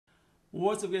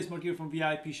What's up guys, Mark here from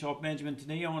VIP Shop Management.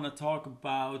 Today I want to talk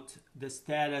about the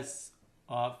status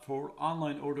for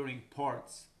online ordering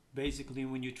parts. Basically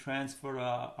when you transfer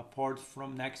a part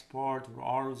from Nextpart or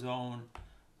AutoZone,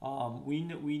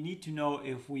 we need to know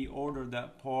if we ordered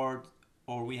that part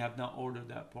or we have not ordered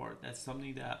that part. That's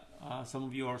something that some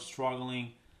of you are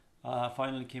struggling.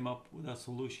 Finally came up with a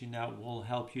solution that will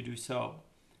help you do so.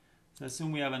 So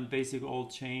assume we have a basic oil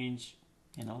change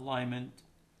in alignment,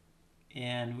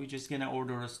 and we're just gonna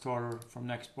order a starter from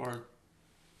Nextpart,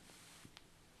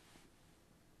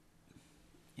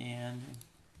 and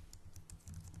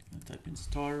type in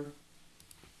starter,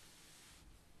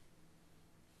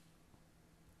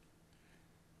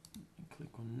 and click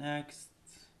on next,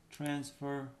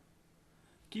 transfer.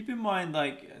 Keep in mind,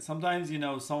 like sometimes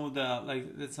some of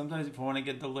the sometimes if I want to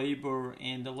get the labor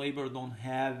and the labor don't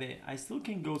have it, I still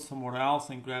can go somewhere else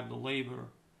and grab the labor.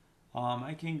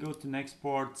 I can go to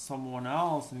Nextpart someone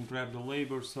else and grab the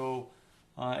labor. So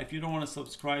if you don't want to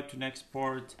subscribe to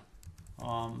Nextpart,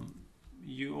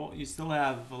 you still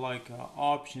have like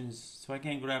options. So I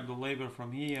can grab the labor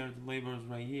from here. The labor is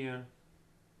right here.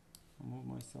 I'll move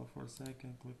myself for a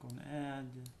second. Click on add,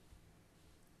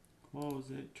 close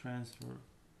it, transfer.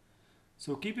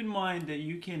 So keep in mind that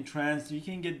you can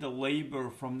get the labor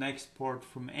from Nextpart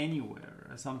from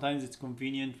anywhere. Sometimes it's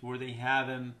convenient where they have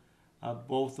them.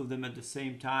 Both of them at the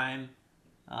same time,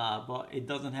 but it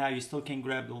doesn't have, you still can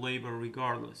grab the label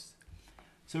regardless.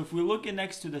 So if we look at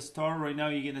next to the star right now,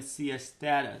 you're gonna see a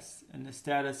status, and the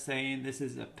status saying this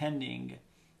is a pending,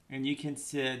 and you can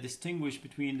distinguish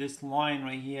between this line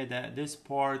right here that this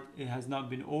part, it has not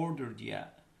been ordered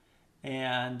yet,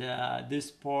 and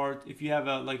this part, if you have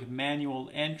a like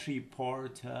manual entry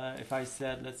part, if I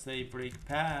said, let's say brake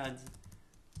pads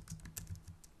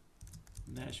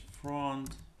dash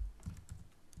front,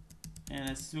 and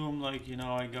assume like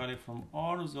I got it from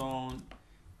AutoZone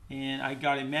and I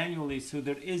got it manually, so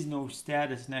there is no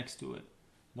status next to it.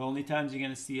 The only times you're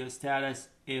gonna see a status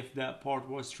if that part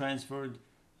was transferred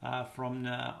from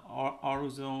the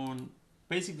AutoZone,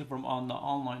 basically from on the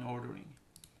online ordering.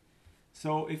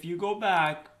 So if you go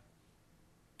back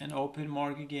and open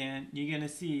Mark again, you're gonna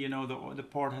see the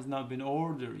part has not been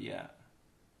ordered yet.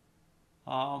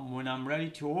 When I'm ready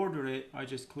to order it, I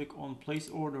just click on place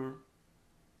order.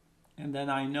 And then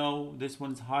I know this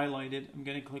one's highlighted. I'm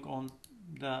going to click on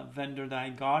the vendor that I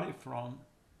got it from.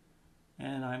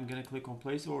 And I'm going to click on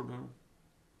place order. And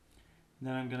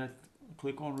then I'm going to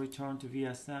click on return to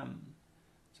VSM.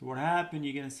 So what happened,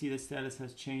 you're going to see the status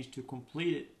has changed to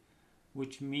completed,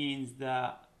 which means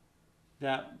that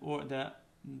that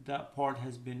part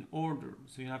has been ordered.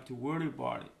 So you don't have to worry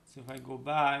about it. So if I go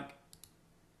back,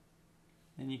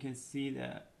 and you can see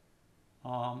that,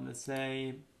 let's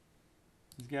say,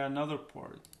 let's get another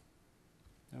part.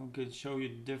 I can show you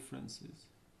the differences.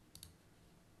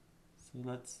 So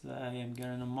let's say I'm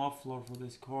getting a muffler for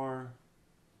this car,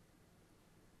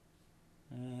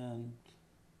 and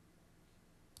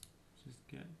just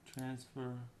get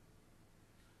transfer.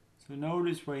 So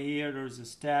notice right here there's a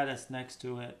status next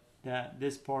to it that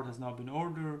this part has not been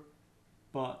ordered,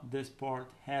 but this part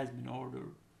has been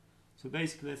ordered. So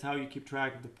basically that's how you keep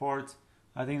track of the parts.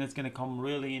 I think that's going to come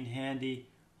really in handy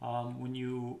when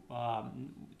you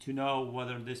to know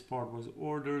whether this part was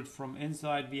ordered from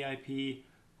inside VIP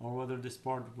or whether this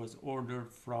part was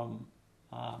ordered from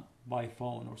by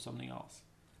phone or something else.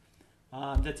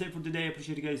 That's it for today. I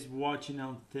appreciate you guys watching.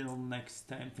 Until next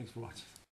time, thanks for watching.